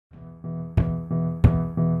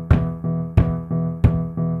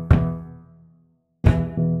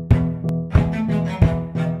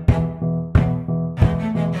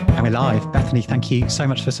we're live. Bethany, thank you so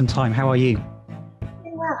much for some time. How are you?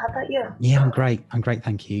 Doing well. How about you? Yeah, I'm great.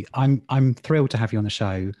 Thank you. I'm thrilled to have you on the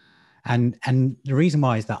show. And the reason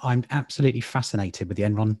why is that I'm absolutely fascinated with the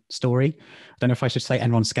Enron story. I don't know if I should say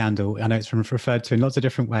Enron scandal. I know it's referred to in lots of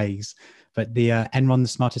different ways, but the Enron, the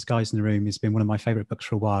Smartest Guys in the Room, has been one of my favorite books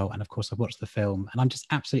for a while. And of course, I've watched the film, and I'm just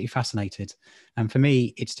absolutely fascinated. And for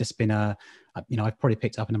me, it's just been I've probably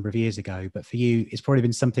picked up a number of years ago, but for you, it's probably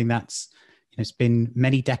been something that's, it's been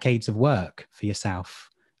many decades of work for yourself.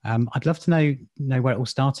 I'd love to know where it all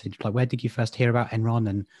started. Like, where did you first hear about Enron,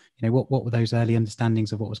 and what were those early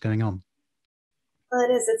understandings of what was going on? Well,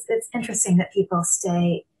 it is. It's interesting that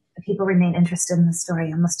people remain interested in the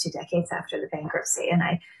story almost 2 decades after the bankruptcy, and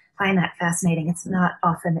I find that fascinating. It's not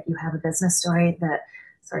often that you have a business story that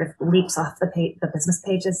sort of leaps off the business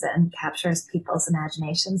pages and captures people's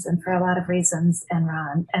imaginations, and for a lot of reasons,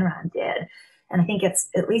 Enron did. And I think it's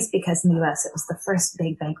at least because in the US, it was the first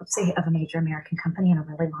big bankruptcy of a major American company in a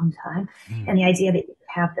really long time. And the idea that you could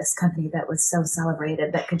have this company that was so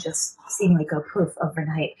celebrated that could just seemingly go poof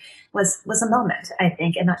overnight was a moment, I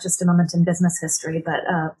think, and not just a moment in business history, but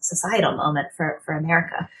a societal moment for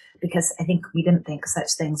America, because I think we didn't think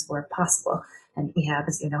such things were possible. And we have,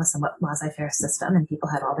 as you know, a somewhat laissez-faire system, and people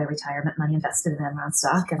had all their retirement money invested in Enron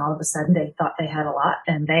stock, and all of a sudden they thought they had a lot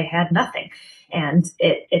and they had nothing. And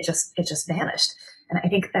it just vanished. And I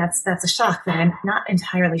think that's a shock that I'm not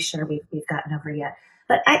entirely sure we've gotten over yet.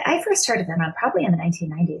 But I first heard of Enron probably in the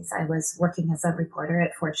 1990s. I was working as a reporter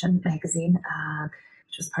at Fortune magazine,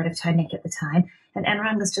 which was part of Time Inc. at the time. And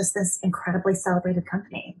Enron was just this incredibly celebrated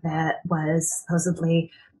company that was supposedly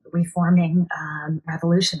reforming,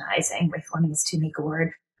 reforming is too meek a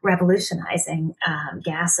word, revolutionizing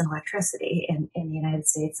gas and electricity in the United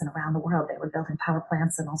States and around the world. They were building power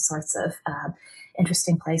plants in all sorts of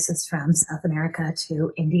interesting places from South America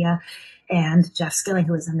to India. And Jeff Skilling,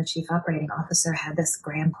 who was then the chief operating officer, had this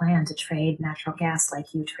grand plan to trade natural gas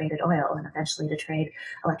like you traded oil, and eventually to trade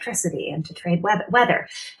electricity and to trade weather.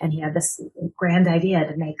 And he had this grand idea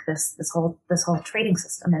to make this whole trading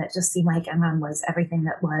system. And it just seemed like Enron was everything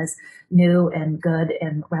that was new and good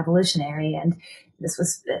and revolutionary. And this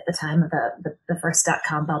was at the time of the first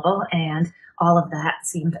 .com bubble, and all of that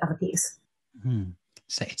seemed of a piece. Mm.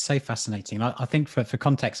 So it's so fascinating. I think for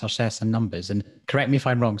context, I'll share some numbers, and correct me if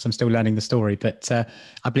I'm wrong, because I'm still learning the story. But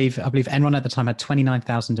I believe Enron at the time had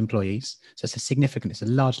 29,000 employees. So it's a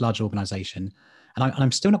large organization. And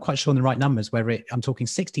I'm still not quite sure on the right numbers, I'm talking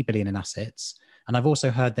 60 billion in assets. And I've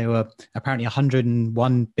also heard there were apparently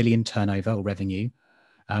 101 billion turnover or revenue.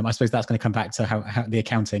 I suppose that's going to come back to how the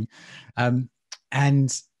accounting. And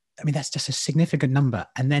I mean, that's just a significant number.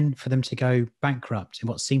 And then for them to go bankrupt in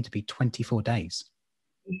what seemed to be 24 days.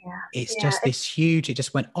 Yeah. It's just this huge, it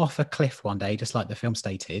just went off a cliff one day, just like the film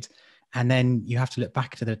stated. And then you have to look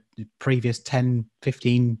back to the previous 10,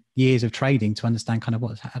 15 years of trading to understand kind of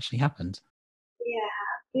what actually happened.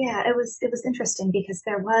 Yeah, it was interesting because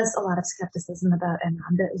there was a lot of skepticism about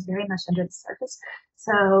Enron that was very much under the surface.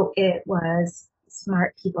 So it was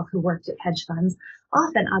smart people who worked at hedge funds,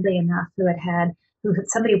 often oddly enough, who had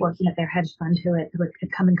somebody working at their hedge fund who had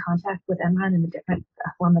come in contact with Enron in a different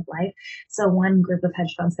form of life. So one group of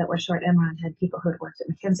hedge funds that were short Enron had people who had worked at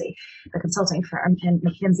McKinsey, the consulting firm, and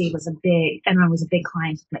Enron was a big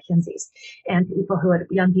client of McKinsey's. And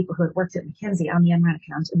young people who had worked at McKinsey on the Enron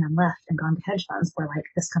account and then left and gone to hedge funds were like,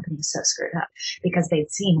 this company is so screwed up, because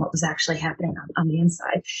they'd seen what was actually happening on the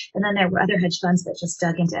inside. And then there were other hedge funds that just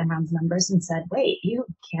dug into Enron's numbers and said, wait, you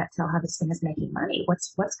can't tell how this thing is making money.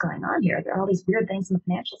 What's going on here? There are all these weird things in the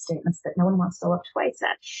financial statements that no one wants to look twice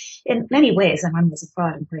at. In many ways, Enron was a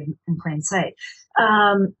fraud in plain sight.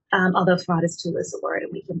 Although fraud is too loose a word,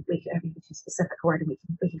 and we can too specific a word, and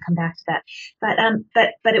we can come back to that.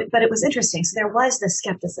 But it was interesting. So there was this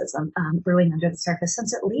skepticism brewing under the surface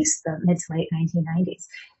since at least the mid to late 1990s.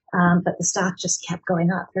 But the stock just kept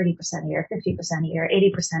going up 30% a year, 50% a year,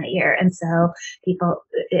 80% a year. And so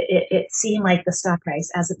it seemed like the stock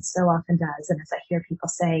price, as it so often does, and as I hear people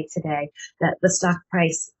say today, that the stock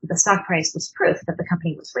price was proof that the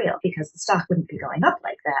company was real, because the stock wouldn't be going up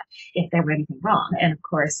like that if there were anything wrong. And of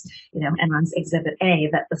course, Enron's Exhibit A,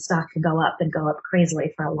 that the stock can go up and go up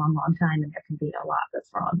crazily for a long, long time, and there can be a lot that's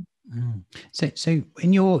wrong. Mm. So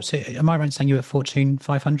am I right in saying you were at Fortune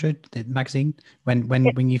 500, the magazine,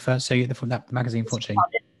 when you first, that magazine Fortune?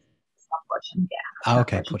 Fortune, yeah. Oh,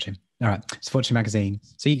 okay, Fortune. All right, it's Fortune magazine.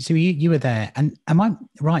 So you were there, and am I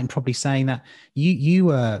right in probably saying that you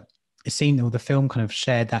were seen, or the film kind of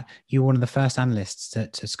shared that you were one of the first analysts to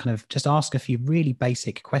kind of just ask a few really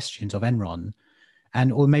basic questions of Enron,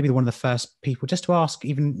 or maybe one of the first people just to ask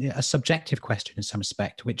even a subjective question in some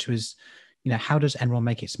respect, which was, how does Enron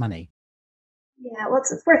make its money? Yeah, well,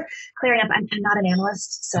 it's worth clearing up. I'm not an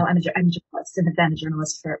analyst, so Oh, I'm a journalist and have been a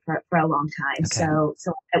journalist for a long time. okay.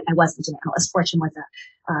 So I wasn't an analyst. Fortune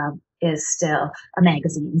is still a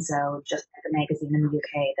magazine, so just like a magazine in the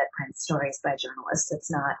UK that prints stories by journalists. It's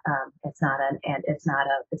not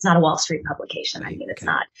a Wall Street publication. I mean, it's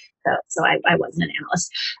Okay. not. So I wasn't an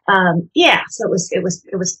analyst. Yeah, so it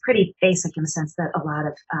was pretty basic in the sense that a lot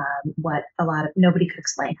of nobody could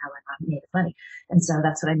explain how Enron made money. And so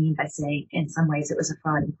that's what I mean by saying in some ways it was a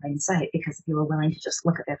fraud in plain sight, because if you were willing to just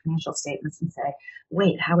look at their financial statements and say,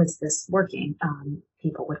 wait, how is this working?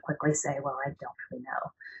 People would quickly say, well, I don't really know.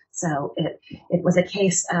 So it was a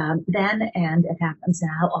case then, and it happens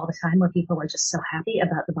now all the time, where people were just so happy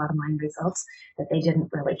about the bottom line results that they didn't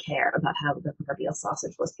really care about how the proverbial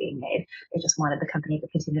sausage was being made. They just wanted the company to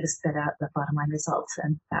continue to spit out the bottom line results,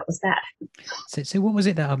 and that was that. So what was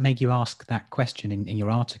it that made you ask that question in your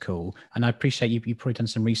article? And I appreciate you probably done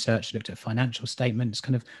some research, looked at financial statements,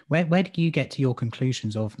 kind of where did you get to your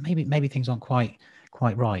conclusions of maybe things aren't quite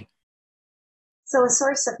right? So a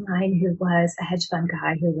source of mine who was a hedge fund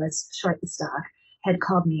guy who was short the stock had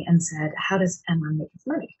called me and said, "How does Enron make its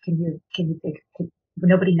money?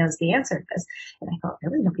 Nobody knows the answer to this." And I thought,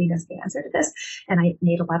 really, nobody knows the answer to this? And I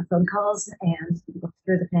made a lot of phone calls and looked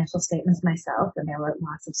through the financial statements myself, and there were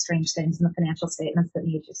lots of strange things in the financial statements that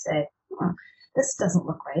made you say, this doesn't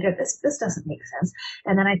look right, or this doesn't make sense.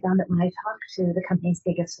 And then I found that when I talked to the company's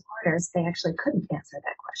biggest supporters, they actually couldn't answer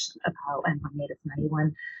that question of how Enron made its money.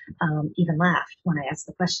 One even laughed when I asked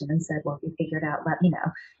the question and said, well, if you figure it out, let me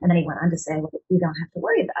know. And then he went on to say, well, you don't have to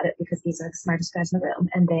worry about it because these are the smartest guys in the room.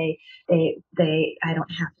 And I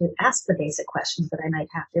don't have to ask the basic questions that I might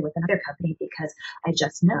have to with another company, because I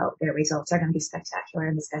just know their results are going to be spectacular,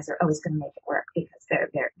 and these guys are always going to make it work because they're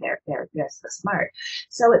so smart.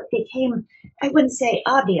 So it became, I wouldn't say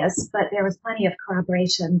obvious, but there was plenty of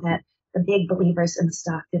corroboration that the big believers in the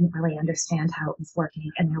stock didn't really understand how it was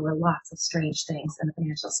working. And there were lots of strange things in the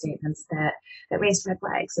financial statements that raised red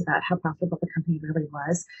flags about how profitable the company really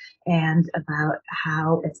was and about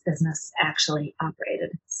how its business actually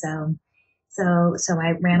operated. So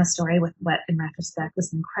I ran a story with what, in retrospect,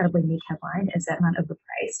 was an incredibly neat headline: "Is Enron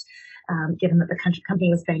overpriced?" Given that the company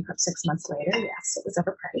was bankrupt 6 months later, yes, it was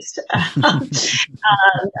overpriced.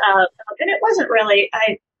 And it wasn't really.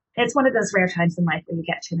 It's one of those rare times in life where you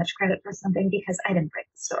get too much credit for something, because I didn't break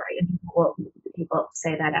the story, and people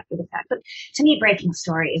say that after the fact. But to me, breaking the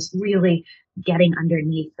story is really getting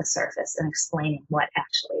underneath the surface and explaining what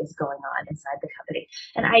actually is going on inside the company.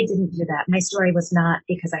 And I didn't do that. My story was not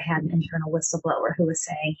because I had an internal whistleblower who was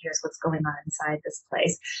saying, here's what's going on inside this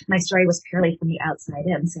place. My story was purely from the outside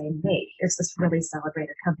in, saying, wait, here's this really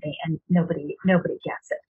celebrated company, and nobody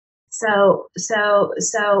gets it. So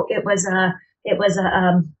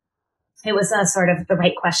it was a sort of the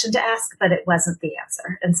right question to ask, but it wasn't the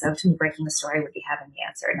answer. And so to me, breaking the story would be having the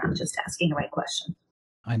answer, not just asking the right question.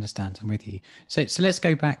 I understand. I'm with you. So let's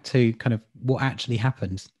go back to kind of what actually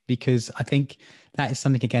happened, because I think that is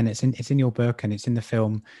something, again, it's in your book and it's in the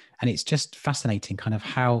film, and it's just fascinating kind of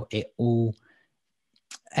how it all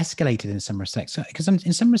escalated in some respects. Because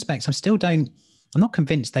in some respects, I'm not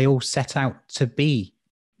convinced they all set out to be,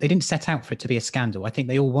 they didn't set out for it to be a scandal. I think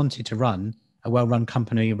they all wanted to run a well-run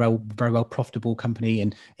company, a very well profitable company,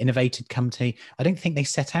 and innovative company. I don't think they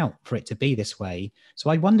set out for it to be this way.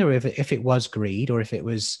 So I wonder if it was greed, or if it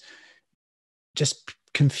was just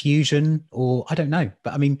confusion, or I don't know.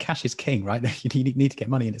 But I mean, cash is king, right? You need to get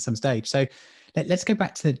money in at some stage. So let's go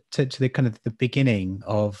back to the kind of the beginning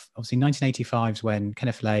of, obviously, 1985 is when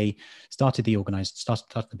Kenneth Lay started the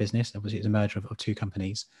business. Obviously, it was a merger of two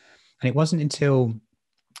companies, and it wasn't until,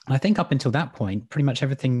 I think, up until that point, pretty much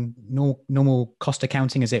everything, normal cost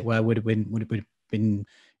accounting, as it were, would have been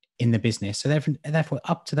in the business. So therefore,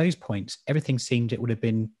 up to those points, everything seemed it would have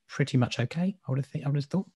been pretty much okay. I would have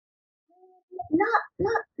thought.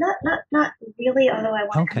 Not really. Although I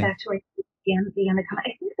want to come Okay. back to it the end of the comment.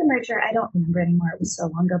 I think the merger, I don't remember anymore. It was so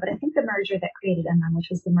long ago, but I think the merger that created Enron, which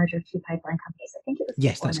was the merger of two pipeline companies, I think it was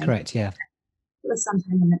Yes, before that's correct. Yeah. it was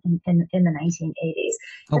sometime in the 1980s.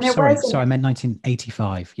 Oh, And sorry. I meant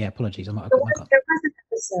 1985. Yeah, apologies. I got my. there was an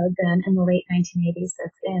episode then in the late 1980s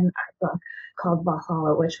that's in our book called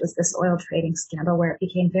Valhalla, which was this oil trading scandal where it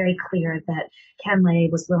became very clear that Ken Lay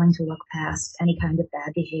was willing to look past any kind of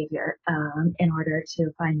bad behavior in order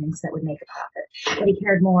to find things that would make a profit. But he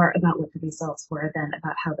cared more about what the results were than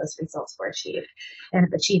about how those results were achieved. And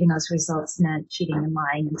if achieving those results meant cheating and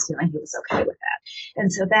lying and stealing, he was okay with that.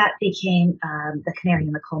 And so that became the canary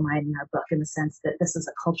in the coal mine in our book, in the sense that this is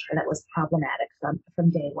a culture that was problematic from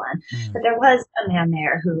day one. Mm. But there was a man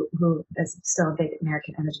there who is still a big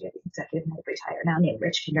American Energy executive, and retired now, named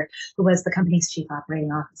Rich Kinder, who was the company's chief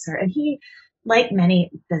operating officer. And he, like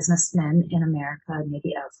many businessmen in America,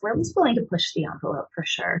 maybe elsewhere, was willing to push the envelope for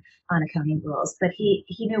sure on accounting rules. But he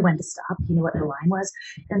knew when to stop. He knew what the line was.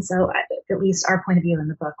 And so, at least our point of view in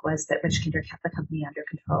the book was that Rich Kinder kept the company under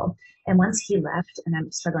control. And once he left, and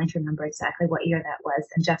I'm struggling to remember exactly what year that was,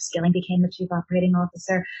 and Jeff Skilling became the chief operating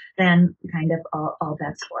officer, then kind of all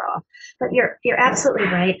bets were off. But you're absolutely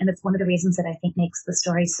right, and it's one of the reasons that I think makes the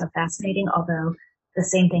story so fascinating. Although the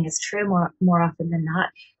same thing is true more often than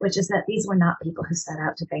not, which is that these were not people who set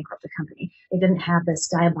out to bankrupt a company. They didn't have this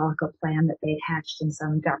diabolical plan that they'd hatched in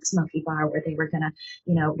some dark, smoky bar where they were going to,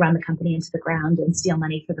 run the company into the ground and steal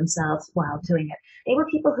money for themselves while doing it. They were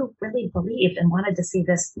people who really believed and wanted to see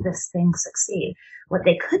this thing succeed. What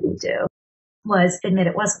they couldn't do was admit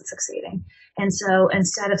it wasn't succeeding. And so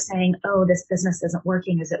instead of saying, oh, this business isn't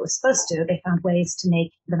working as it was supposed to, they found ways to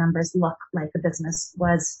make the numbers look like the business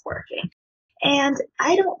was working. And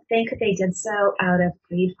I don't think they did so out of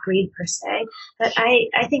greed per se, but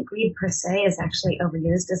I think greed per se is actually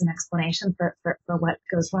overused as an explanation for what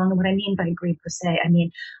goes wrong. And what I mean by greed per se, I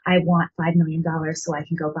mean, I want $5 million so I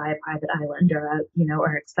can go buy a private island or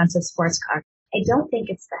or expensive sports car. I don't think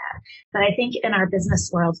it's that, but I think in our business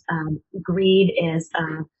world, greed is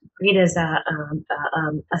a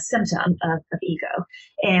symptom of ego,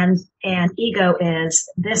 and ego is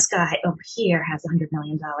this guy over here has $100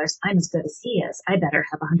 million. I'm as good as he is. I better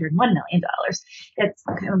have $101 million. It's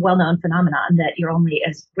a kind of well-known phenomenon that you're only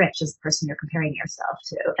as rich as the person you're comparing yourself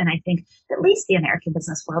to. And I think at least the American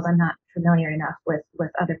business world, I'm not familiar enough with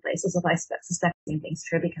other places, although I suspect the same thing's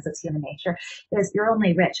true because it's human nature, is you're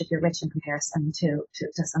only rich if you're rich in comparison to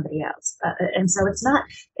somebody else. And so it's not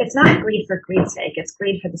greed for greed's sake. It's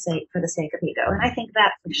greed for the sake of ego. And I think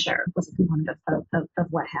that for sure was a component of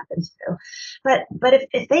what happened too. But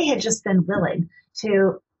if they had just been willing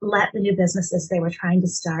to let the new businesses they were trying to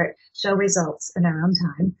start show results in their own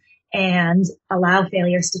time and allow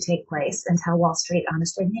failures to take place and tell Wall Street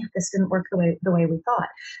honestly, yeah, this didn't work the way we thought,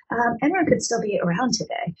 Enron could still be around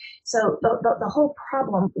today. So the whole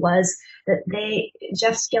problem was that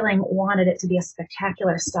Jeff Skilling wanted it to be a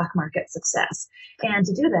spectacular stock market success. And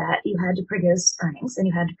to do that, you had to produce earnings and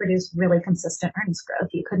you had to produce really consistent earnings growth.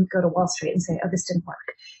 You couldn't go to Wall Street and say, oh, this didn't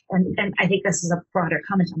work. And I think this is a broader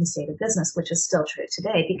comment on the state of business, which is still true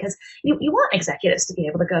today, because you want executives to be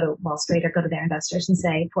able to go to Wall Street or go to their investors and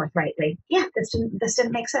say forthrightly, yeah, this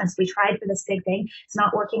didn't make sense. We tried for this big thing. It's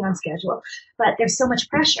not working on schedule. But there's so much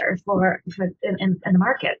pressure in the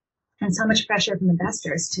market, and so much pressure from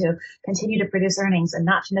investors to continue to produce earnings and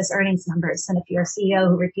not to miss earnings numbers. And if you're a CEO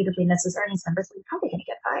who repeatedly misses earnings numbers, well, you're probably going to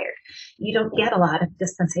get fired. You don't get a lot of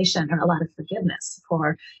dispensation or a lot of forgiveness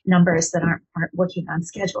for numbers that aren't working on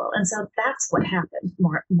schedule. And so that's what happened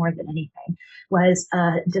more than anything, was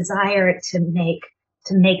a desire to make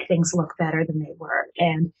things look better than they were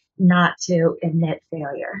and not to admit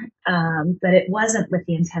failure. But it wasn't with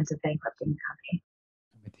the intent of bankrupting the company.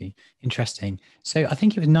 Interesting. So I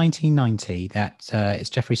think it was 1990 that it's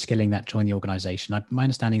Jeffrey Skilling that joined the organization. My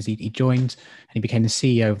understanding is he joined and he became the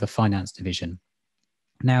CEO of the finance division.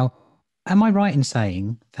 Now, am I right in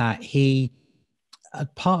saying that a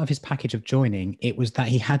part of his package of joining, it was that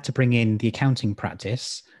he had to bring in the accounting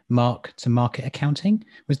practice, mark-to-market accounting?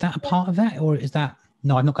 Was that a part of that, or is that,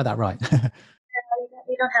 no, I've not got that right.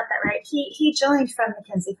 You don't have that right. He joined from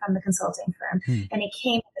McKinsey, from the consulting firm, and he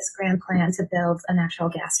came with this grand plan to build a natural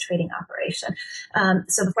gas trading operation.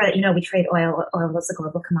 So before that, we trade oil. Oil is a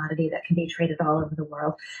global commodity that can be traded all over the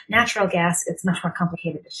world. Natural gas, it's much more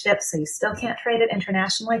complicated to ship, so you still can't trade it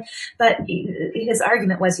internationally. But his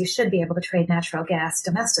argument was you should be able to trade natural gas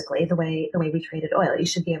domestically the way we traded oil. You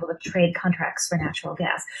should be able to trade contracts for natural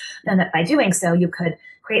gas, and that by doing so, you could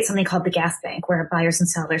create something called the gas bank, where buyers and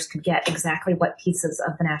sellers could get exactly what pieces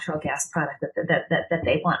of the natural gas product that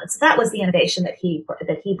they wanted. So that was the innovation that he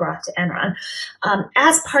brought to Enron.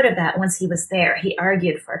 As part of that, once he was there, he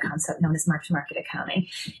argued for a concept known as mark-to-market accounting.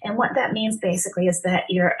 And what that means basically is that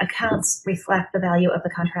your accounts reflect the value of the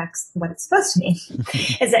contracts. What it's supposed to mean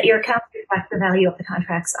is that your accounts reflect the value of the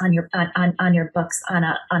contracts on your books on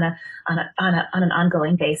an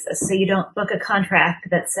ongoing basis. So you don't book a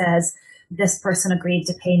contract that says, this person agreed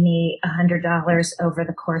to pay me $100 over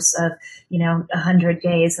the course of, 100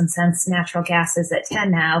 days. And since natural gas is at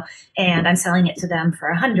 10 now, and I'm selling it to them for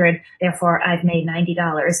 100, therefore I've made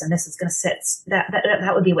 $90. And this is going to sit,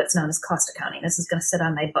 that would be what's known as cost accounting. This is going to sit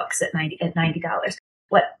on my books at $90.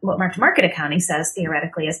 what mark-to-market accounting says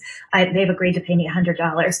theoretically is they've agreed to pay me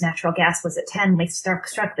 $100. Natural gas was at 10. We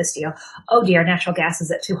struck this deal. Oh dear, natural gas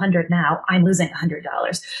is at 200 now. I'm losing $100.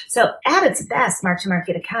 So at its best,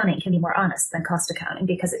 mark-to-market accounting can be more honest than cost accounting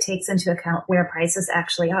because it takes into account where prices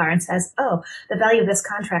actually are and says, oh, the value of this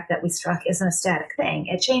contract that we struck isn't a static thing.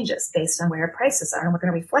 It changes based on where prices are, and we're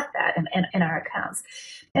going to reflect that in our accounts.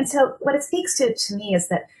 And so what it speaks to me is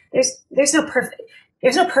that there's no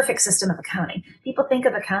perfect system of accounting. People think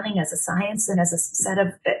of accounting as a science and as a set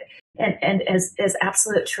of and as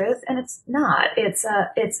absolute truth, and it's not. It's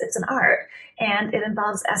an art, and it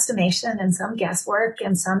involves estimation and some guesswork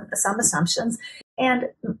and some assumptions. And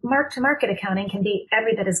mark-to-market accounting can be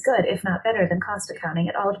every bit as good, if not better, than cost accounting.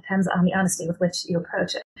 It all depends on the honesty with which you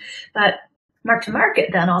approach it. But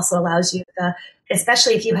mark-to-market then also allows you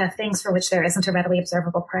especially if you have things for which there isn't a readily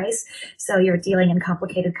observable price. So you're dealing in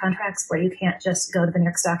complicated contracts where you can't just go to the New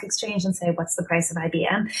York Stock Exchange and say, what's the price of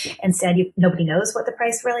IBM? Instead, nobody knows what the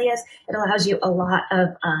price really is. It allows you a lot of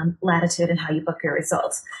latitude in how you book your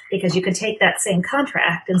results, because you could take that same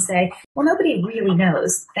contract and say, well, nobody really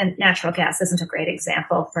knows. And natural gas isn't a great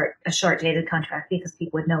example for a short-dated contract because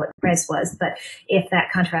people would know what the price was. But if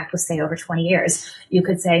that contract was, say, over 20 years, you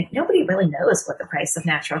could say, nobody really knows what the price of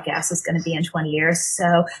natural gas is going to be in 20 years.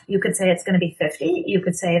 So you could say it's going to be 50. You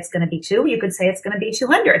could say it's going to be 2. You could say it's going to be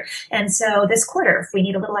 200. And so this quarter, if we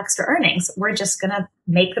need a little extra earnings, we're just going to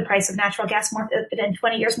make the price of natural gas more in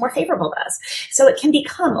 20 years more favorable to us. So it can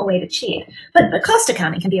become a way to cheat. But cost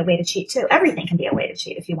accounting can be a way to cheat too. Everything can be a way to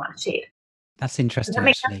cheat if you want to cheat. That's interesting,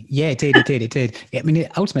 actually. Yeah, it did. I mean,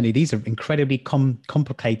 ultimately, these are incredibly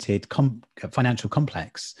complicated, financial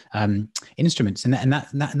complex instruments, and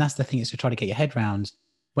that's the thing, is to try to get your head around.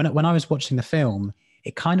 When I was watching the film,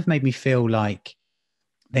 it kind of made me feel like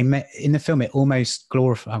in the film, it almost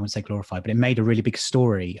glorified, I wouldn't say glorified, but it made a really big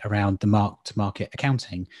story around the mark-to-market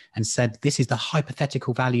accounting and said, this is the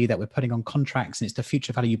hypothetical value that we're putting on contracts, and it's the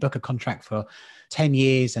future value. You book a contract for 10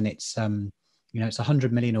 years and it's, it's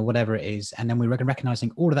 100 million or whatever it is. And then we're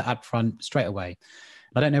recognizing all of that upfront straight away.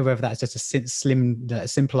 I don't know whether that's just a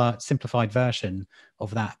simplified version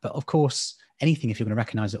of that. But of course, anything, if you're going to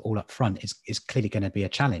recognize it all up front, is clearly going to be a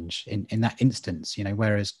challenge in that instance,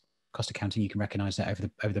 whereas cost accounting, you can recognize that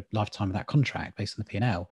over the lifetime of that contract based on the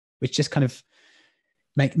P&L, which just kind of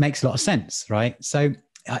makes a lot of sense, right? So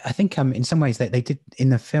I think in some ways they did in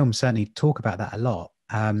the film certainly talk about that a lot.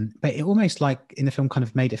 But it almost like in the film kind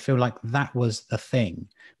of made it feel like that was the thing.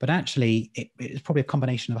 But actually, it's probably a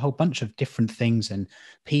combination of a whole bunch of different things and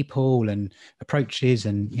people and approaches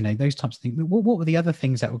and, those types of things. What were the other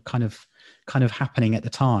things that were kind of happening at the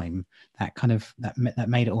time that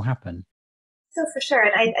made it all happen? So for sure,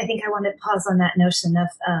 and I think I want to pause on that notion of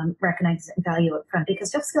recognizing value up front, because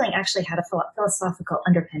Jeff Skilling actually had a philosophical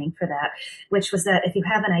underpinning for that, which was that if you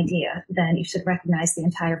have an idea, then you should recognize the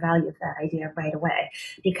entire value of that idea right away,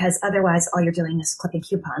 because otherwise all you're doing is clipping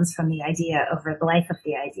coupons from the idea over the life of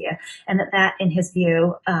the idea. And that in his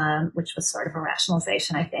view, which was sort of a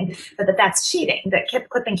rationalization, I think, but that's cheating, that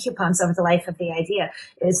clipping coupons over the life of the idea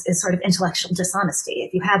is sort of intellectual dishonesty.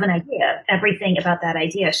 If you have an idea, everything about that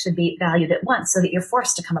idea should be valued at once, so that you're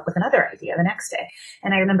forced to come up with another idea the next day.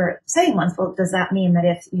 And I remember saying once, well, does that mean that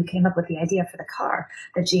if you came up with the idea for the car,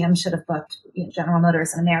 that GM should have booked, General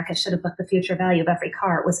Motors in America should have booked the future value of every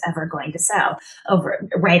car it was ever going to sell over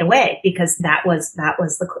right away, because that was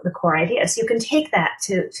the core idea. So you can take that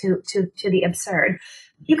to the absurd.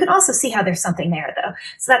 You can also see how there's something there, though.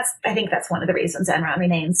 So I think that's one of the reasons Enron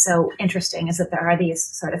remains so interesting, is that there are these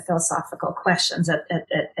sort of philosophical questions at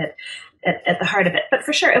the heart of it. But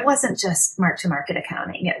for sure, it wasn't just mark-to-market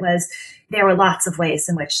accounting. There were lots of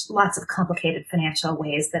complicated financial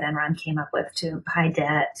ways that Enron came up with to hide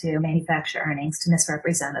debt, to manufacture earnings, to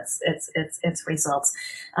misrepresent its results.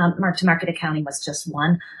 Mark-to-market accounting was just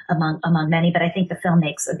one among many, but I think the film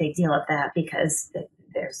makes a big deal of that because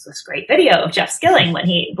there's this great video of Jeff Skilling when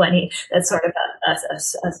he that's sort of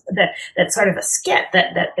a skit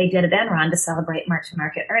that they did at Enron to celebrate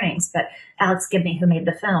mark-to-market earnings. But Alex Gibney, who made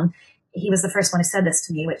the film, he was the first one who said this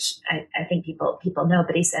to me, which I think people know,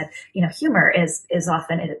 but he said, humor is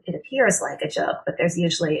often, it appears like a joke, but there's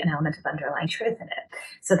usually an element of underlying truth in it.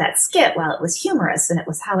 So that skit, while it was humorous and it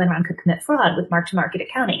was how Enron could commit fraud with mark-to-market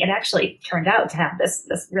accounting, it actually turned out to have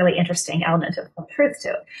this really interesting element of truth to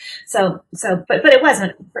it. But it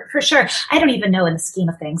wasn't, for sure. I don't even know in the scheme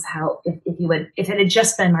of things how, if it had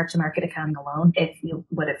just been mark-to-market accounting alone, if you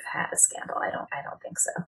would have had a scandal. I don't think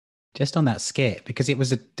so. Just on that skit, because it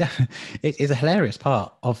is a hilarious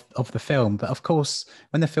part of the film. But of course,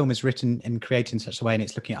 when the film is written and created in such a way and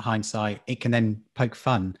it's looking at hindsight, it can then poke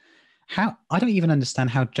fun. I don't even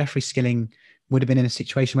understand how Jeffrey Skilling would have been in a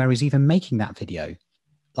situation where he's even making that video,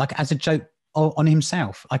 like as a joke on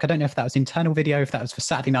himself. Like, I don't know if that was internal video, if that was for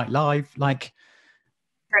Saturday Night Live, like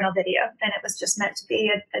internal video, and it was just meant to be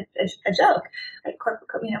a joke, like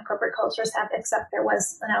corporate cultures have, except there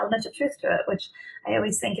was an element of truth to it, which I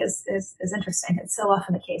always think is interesting. It's so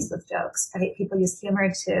often the case with jokes, right? People use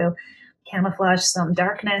humor to camouflage some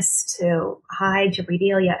darkness, to hide, to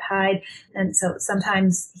reveal yet hide, and so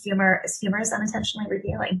sometimes humor is unintentionally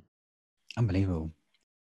revealing. Unbelievable.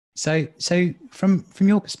 So from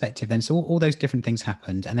your perspective then, so all those different things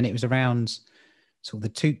happened, and then it was around sort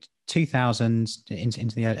of the 2000s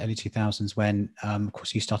into the early 2000s when, of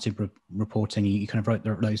course, you started reporting. You kind of wrote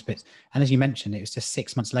those bits, and as you mentioned, it was just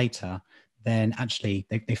 6 months later. Then actually,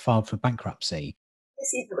 they filed for bankruptcy. I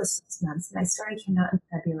see it was 6 months. My story came out in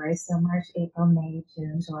February, so March, April, May,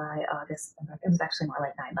 June, July, August. It was actually more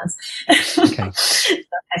like 9 months. Okay. So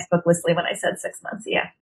I spoke loosely when I said 6 months. Yeah.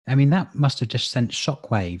 I mean, that must have just sent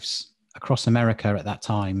shockwaves across America at that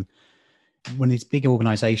time. One of these big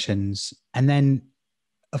organizations, and then,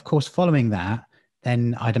 of course, following that,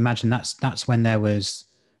 then I'd imagine that's when there was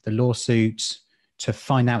the lawsuit to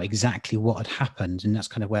find out exactly what had happened, and that's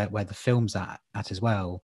kind of where the film's at as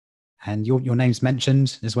well. And your name's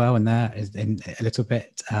mentioned as well in there, in a little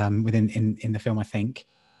bit within in the film, I think,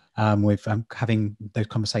 with having those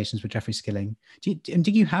conversations with Jeffrey Skilling. Do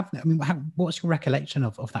you have? I mean, what's your recollection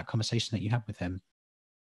of that conversation that you had with him?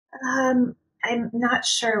 I'm not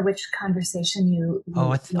sure which conversation you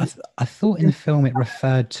I thought in the film it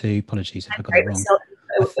referred to. Apologies if I got it wrong.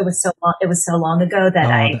 It was so long ago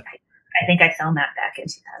that I think I filmed that back in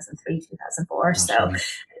 2003, 2004. So. Right.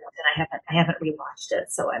 I haven't rewatched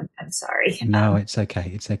it, so I'm sorry. No, it's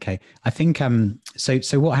okay. It's okay. I think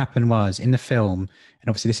so what happened was in the film, and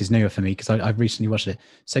obviously this is newer for me because I've recently watched it.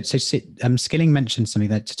 So Skilling mentioned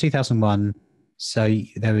something that to 2001. So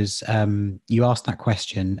there was you asked that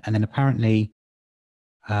question, and then apparently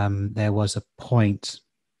there was a point,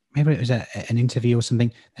 maybe it was an interview or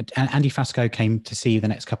something. Andy Fasco came to see you the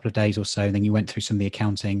next couple of days or so, and then you went through some of the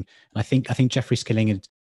accounting. And I think Jeffrey Skilling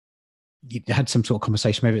had some sort of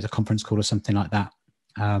conversation, maybe it was a conference call or something like that.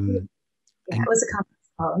 Yeah, it was a conference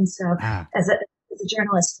call. And so as a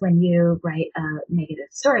journalist, when you write a negative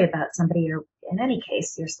story about somebody, or in any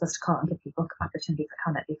case, you're supposed to call and give people opportunity for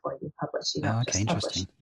comment before you publish. You don't just publish.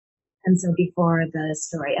 And so before the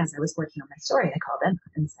story, as I was working on my story, I called in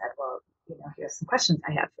and said, well, here's some questions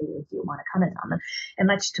I have for you. Do you want to comment on them? And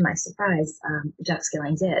much to my surprise, Jeff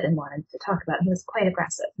Skilling did and wanted to talk about it. He was quite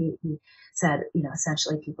aggressive. He said,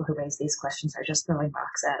 essentially people who raise these questions are just throwing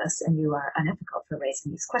rocks at us, and you are unethical for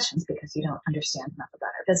raising these questions because you don't understand enough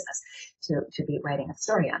about our business to be writing a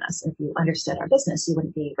story on us. If you understood our business, you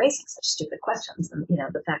wouldn't be raising such stupid questions. And,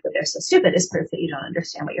 the fact that they're so stupid is proof that you don't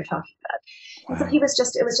understand what you're talking about. Wow. And so it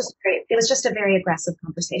was just a very aggressive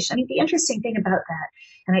conversation. I mean, the interesting thing about that,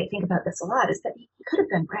 and I think about this a lot, is that he could have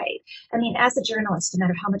been right. I mean, as a journalist, no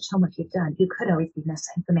matter how much homework you've done, you could always be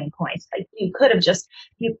missing the main point. Like, you could have just,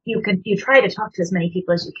 you try to talk to as many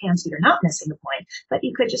people as you can so you're not missing the point, but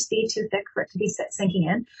you could just be too thick for it to be sinking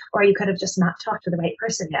in, or you could have just not talked to the right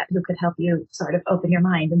person yet who could help you sort of open your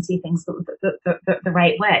mind and see things the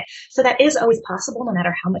right way. So that is always possible, no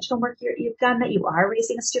matter how much homework you've done, that you are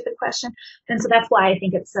raising a stupid question. And so that's why I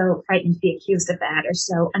think it's so frightening to be accused of that, or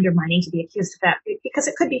so undermining to be accused of that, because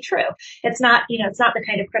it could be true. It's not, it's not the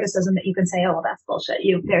kind of criticism that you can say, oh, well, that's bullshit.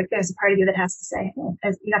 There's a part of you that has to say,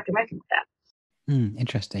 you have to reckon with that.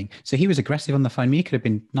 Interesting. So he was aggressive on the phone. He could have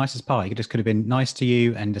been nice as pie. He could have been nice to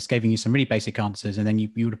you and just giving you some really basic answers, and then you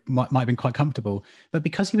might have been quite comfortable. But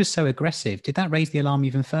because he was so aggressive, did that raise the alarm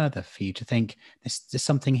even further for you to think there's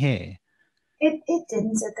something here? It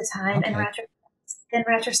didn't at the time. Okay. In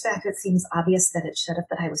retrospect, it seems obvious that it should have,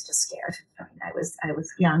 but I was just scared. I mean, I was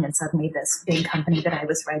young, and suddenly this big company that I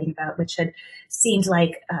was writing about, which had seemed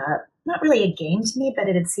like not really a game to me, but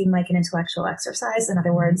it had seemed like an intellectual exercise. In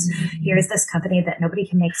other words, here's this company that nobody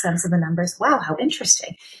can make sense of the numbers. Wow, how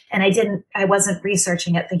interesting. And I wasn't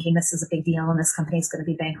researching it thinking this is a big deal and this company is going to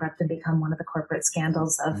be bankrupt and become one of the corporate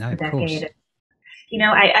scandals of the decade.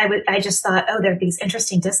 I just thought, oh, there are these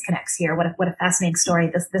interesting disconnects here. What a fascinating story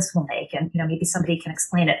this will make, and maybe somebody can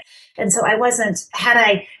explain it. And so I wasn't. Had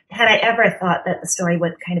I ever thought that the story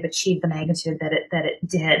would kind of achieve the magnitude that it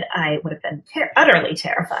did, I would have been utterly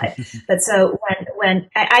terrified. But so when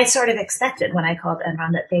I sort of expected when I called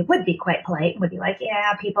Enron that they would be quite polite and would be like,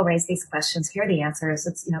 yeah, people raise these questions. Here are the answers.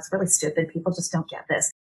 It's it's really stupid. People just don't get this.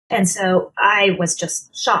 And so I was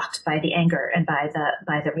just shocked by the anger and by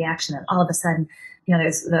the reaction, and all of a sudden,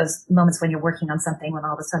 there's those moments when you're working on something when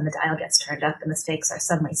all of a sudden the dial gets turned up and the stakes are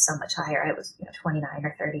suddenly so much higher. I was 29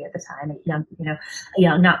 or 30 at the time, a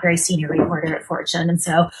young, not very senior reporter at Fortune. And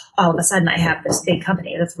so all of a sudden I have this big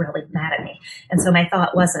company that's really mad at me. And so my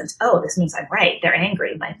thought wasn't, oh, this means I'm right, they're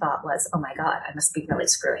angry. My thought was, oh my God, I must be really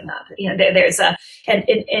screwing up. There's a,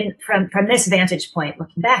 and from this vantage point,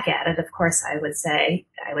 looking back at it, of course, I would say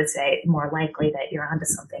more likely that you're onto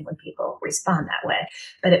something when people respond that way.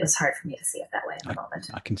 But it was hard for me to see it that way in the moment.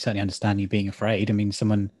 I can certainly understand you being afraid. I mean,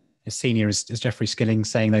 someone as senior as Jeffrey Skilling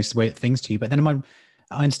saying those things to you. But then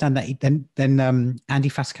I understand that then Andy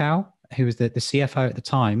Fascal, who was the CFO at the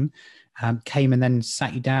time, came and then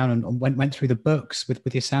sat you down and went through the books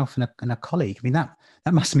with yourself and a colleague. I mean, that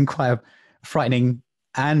must have been quite a frightening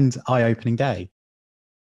and eye-opening day.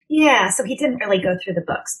 Yeah, so he didn't really go through the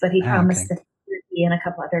books, but he promised okay. that he and a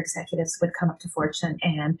couple other executives would come up to Fortune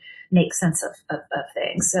and make sense of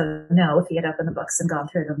things. So no, if he had opened the books and gone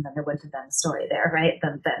through them, then there wouldn't have been a story there, right?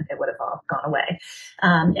 Then it would have all gone away.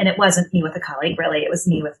 And it wasn't me with a colleague, really. It was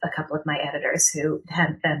me with a couple of my editors who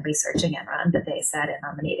had been researching Enron, but they sat in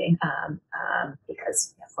on the meeting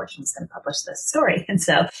because Fortune was going to publish this story. And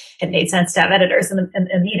so it made sense to have editors in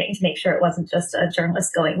a meeting to make sure it wasn't just a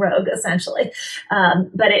journalist going rogue, essentially.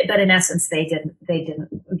 But in essence, the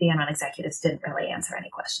Enron executives didn't really answer any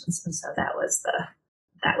questions. And so that was the,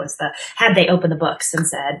 had they opened the books and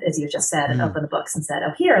said, as you just said, and opened the books and said,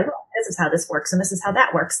 oh, here, look, this is how this works and this is how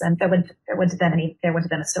that works, then there wouldn't have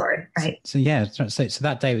been a story, right? So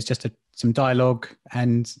that day was just some dialogue.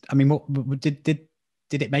 And I mean, what did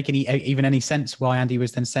it make any sense why Andy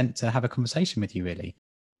was then sent to have a conversation with you, really?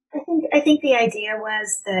 I think the idea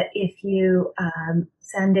was that if you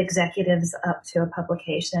send executives up to a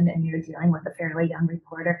publication and you're dealing with a fairly young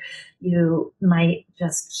reporter, you might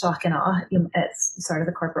just shock and awe. It's sort of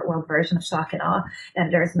the corporate world version of shock and awe.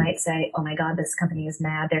 Editors might say, "Oh my God, this company is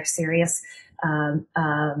mad. They're serious.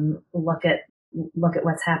 Look at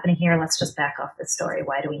what's happening here. Let's just back off this story.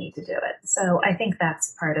 Why do we need to do it?" So I think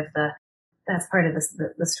that's part of the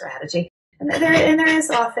strategy. And there is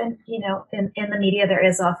often, in the media, there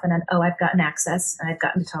is often I've gotten access and I've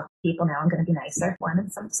gotten to talk to people. Now I'm going to be nicer.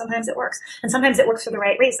 And sometimes it works, and sometimes it works for the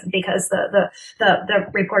right reason because the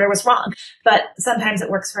reporter was wrong. But sometimes it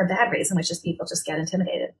works for a bad reason, which is people just get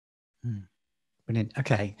intimidated. Brilliant.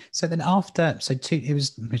 Okay, so then it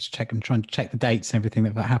was. Let me check. I'm trying to check the dates and everything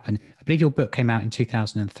that happened. I believe your book came out in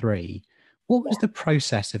 2003. What was the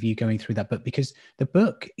process of you going through that book? Because the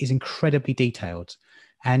book is incredibly detailed.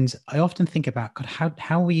 And I often think about, God,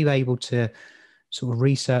 how were you able to sort of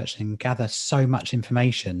research and gather so much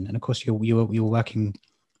information? And of course, you were working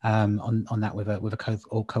on that with a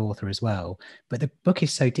co-author as well. But the book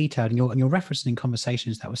is so detailed, and you're referencing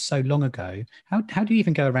conversations that was so long ago. How do you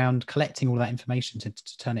even go around collecting all that information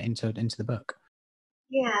to turn it into the book?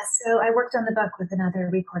 Yeah, so I worked on the book with another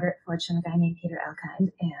reporter at Fortune, a guy named Peter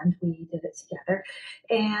Elkind, and we did it together.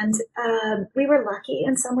 And we were lucky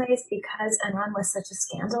in some ways because Enron was such a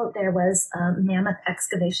scandal. There was a mammoth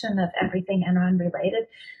excavation of everything Enron related.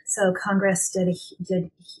 So Congress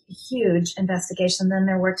did huge investigation. Then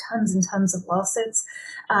there were tons and tons of lawsuits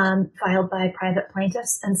filed by private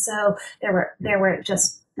plaintiffs, and so there were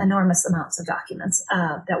just enormous amounts of documents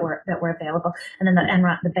that were available. And then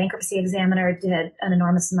the bankruptcy examiner did an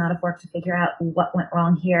enormous amount of work to figure out what went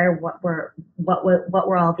wrong here, what were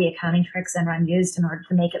all the accounting tricks Enron used in order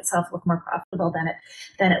to make itself look more profitable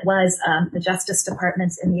than it was. The Justice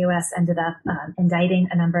Department in the U.S. ended up indicting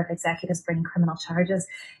a number of executives, bringing criminal charges,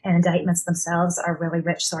 and indictments themselves are really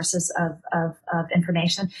rich sources of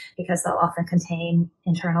information because they'll often contain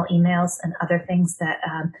internal emails and other things that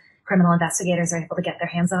criminal investigators are able to get their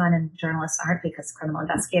hands on, and journalists aren't because criminal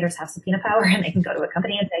investigators have subpoena power and they can go to a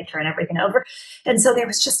company and say, turn everything over. And so there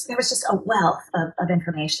was just a wealth of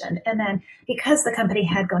information. And then because the company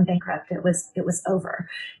had gone bankrupt, it was over.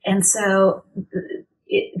 And so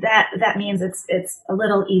that means it's a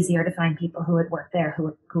little easier to find people who would work there,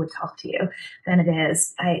 who would talk to you than it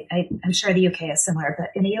is. I'm sure the UK is similar, but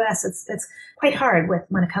in the US, it's quite hard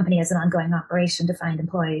when a company has an ongoing operation to find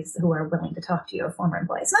employees who are willing to talk to you, or former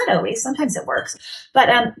employees. Not always, sometimes it works, but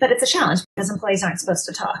it's a challenge because employees aren't supposed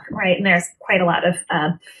to talk, right? And there's quite a lot of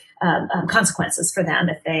consequences for them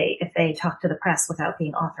if they talk to the press without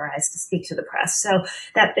being authorized to speak to the press. So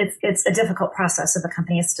that it's a difficult process if a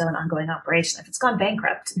company is still an ongoing operation. If it's gone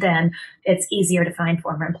bankrupt, then it's easier to find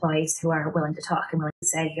former employees who are willing to talk and willing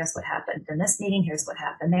say, here's what happened in this meeting, here's what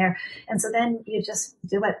happened there. And so then you just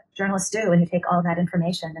do what journalists do, and you take all that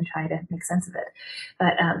information and try to make sense of it.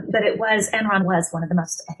 But Enron was one of the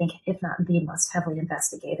most, I think, if not the most heavily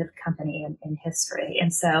investigated company in history.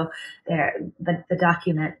 And so the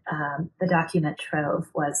document trove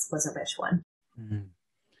was a rich one. Mm.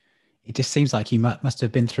 It just seems like you must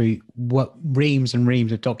have been through reams and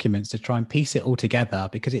reams of documents to try and piece it all together,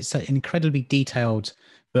 because it's an incredibly detailed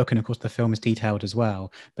book, and of course the film is detailed as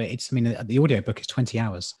well. But the audiobook is 20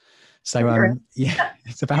 hours, so yeah,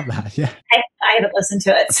 it's about that. Yeah, I haven't listened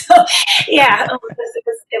to it, so yeah,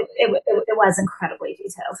 it was incredibly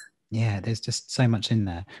detailed. Yeah, there's just so much in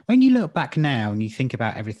there. When you look back now and you think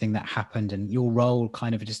about everything that happened and your role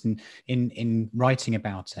kind of just in writing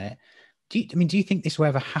about it, do you think this will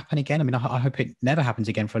ever happen again? I mean, I hope it never happens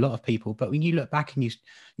again for a lot of people. But when you look back and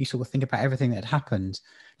you sort of think about everything that had happened,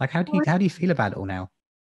 like how do you feel about it all now?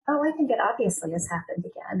 Oh, I think it obviously has happened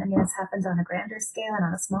again. I mean, it's happened on a grander scale and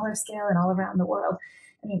on a smaller scale and all around the world.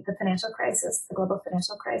 I mean, the global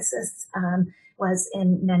financial crisis, was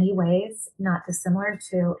in many ways not dissimilar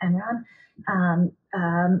to Enron,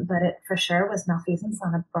 but it for sure was malfeasance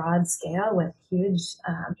on a broad scale with huge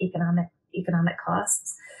economic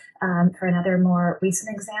costs. For another more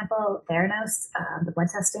recent example, Theranos, the blood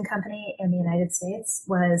testing company in the United States,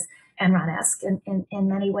 was Enron-esque in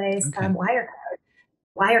many ways. Okay.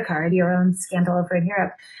 Wirecard, your own scandal over in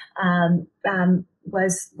Europe,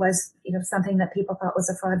 was something that people thought was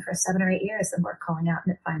a fraud for 7 or 8 years, and were calling out,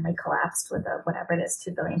 and it finally collapsed with whatever it is,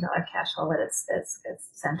 $2 billion cash hole at its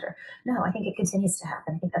center. No, I think it continues to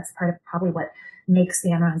happen. I think that's part of probably what makes the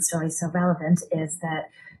Enron story so relevant, is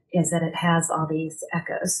that it has all these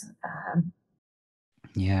echoes.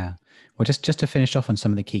 Yeah. Well, just to finish off on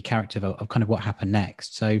some of the key characters of kind of what happened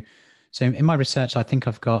next. So in my research, I think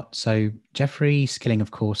I've got, so Jeffrey Skilling,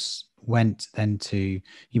 of course, went then to,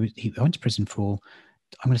 he went to prison for,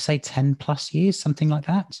 I'm going to say 10 plus years, something like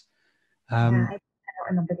that. Yeah, I don't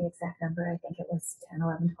remember the exact number. I think it was 10,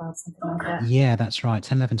 11, 12, something like that. Yeah, that's right.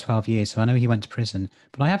 10, 11, 12 years. So I know he went to prison,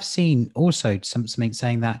 but I have seen also something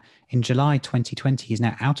saying that in July 2020, he's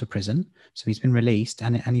now out of prison. So he's been released,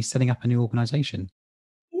 and he's setting up a new organization.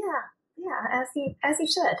 Yeah, as he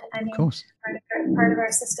should. I mean, of course. Part of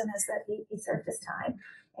our system is that he served his time,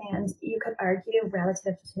 and you could argue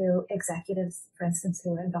relative to executives, for instance,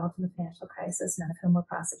 who were involved in the financial crisis, none of whom were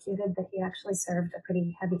prosecuted, that he actually served a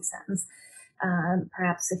pretty heavy sentence.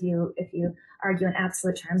 Perhaps if you argue in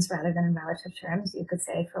absolute terms rather than in relative terms, you could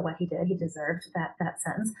say for what he did, he deserved that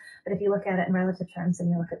sentence. But if you look at it in relative terms and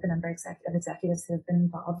you look at the number of executives who have been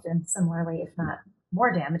involved in similarly, if not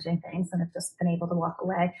more damaging things, and have just been able to walk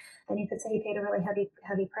away, then you could say he paid a really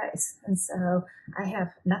heavy price. And so I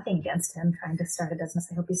have nothing against him trying to start a business.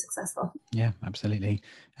 I hope he's successful. Yeah, absolutely.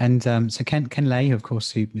 And so Ken Lay, of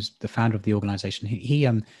course, who was the founder of the organization, he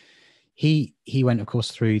went, of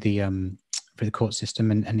course, through the court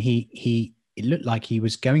system, and he it looked like he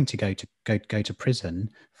was going to go to prison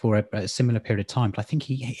for a similar period of time, but I think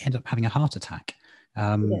he ended up having a heart attack,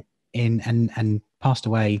 and passed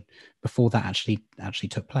away before that actually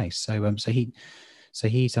took place. So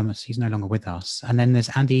he's no longer with us. And then there's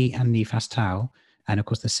Andy Fastow, and of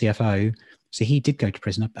course the CFO. So he did go to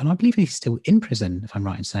prison, and I believe he's still in prison, if I'm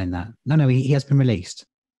right in saying that. No, he has been released.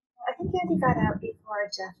 I think Andy got out before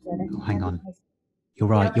Jeff did. Oh, hang on. You're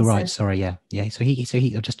right. Sorry. Yeah. So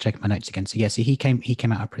he. I'll just check my notes again. So yeah. So he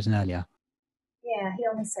came out of prison earlier. Yeah, he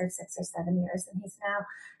only served 6 or 7 years, and he's now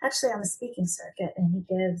actually on the speaking circuit, and he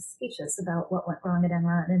gives speeches about what went wrong at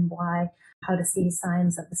Enron and how to see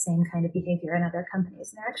signs of the same kind of behavior in other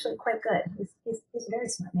companies. And they're actually quite good. He's a very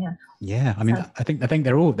smart man. Yeah, I mean, so, I think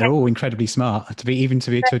they're all incredibly smart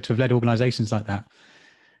to have led organizations like that.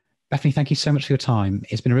 Bethany, thank you so much for your time.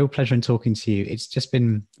 It's been a real pleasure in talking to you. It's just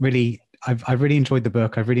been really, I've really enjoyed the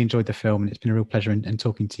book. I've really enjoyed the film, and it's been a real pleasure in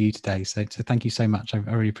talking to you today. So thank you so much. I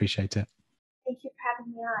really appreciate it. Thank you for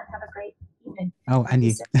having me on. Have a great evening. Oh, and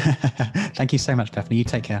you. Thank you so much, Bethany. You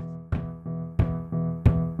take care.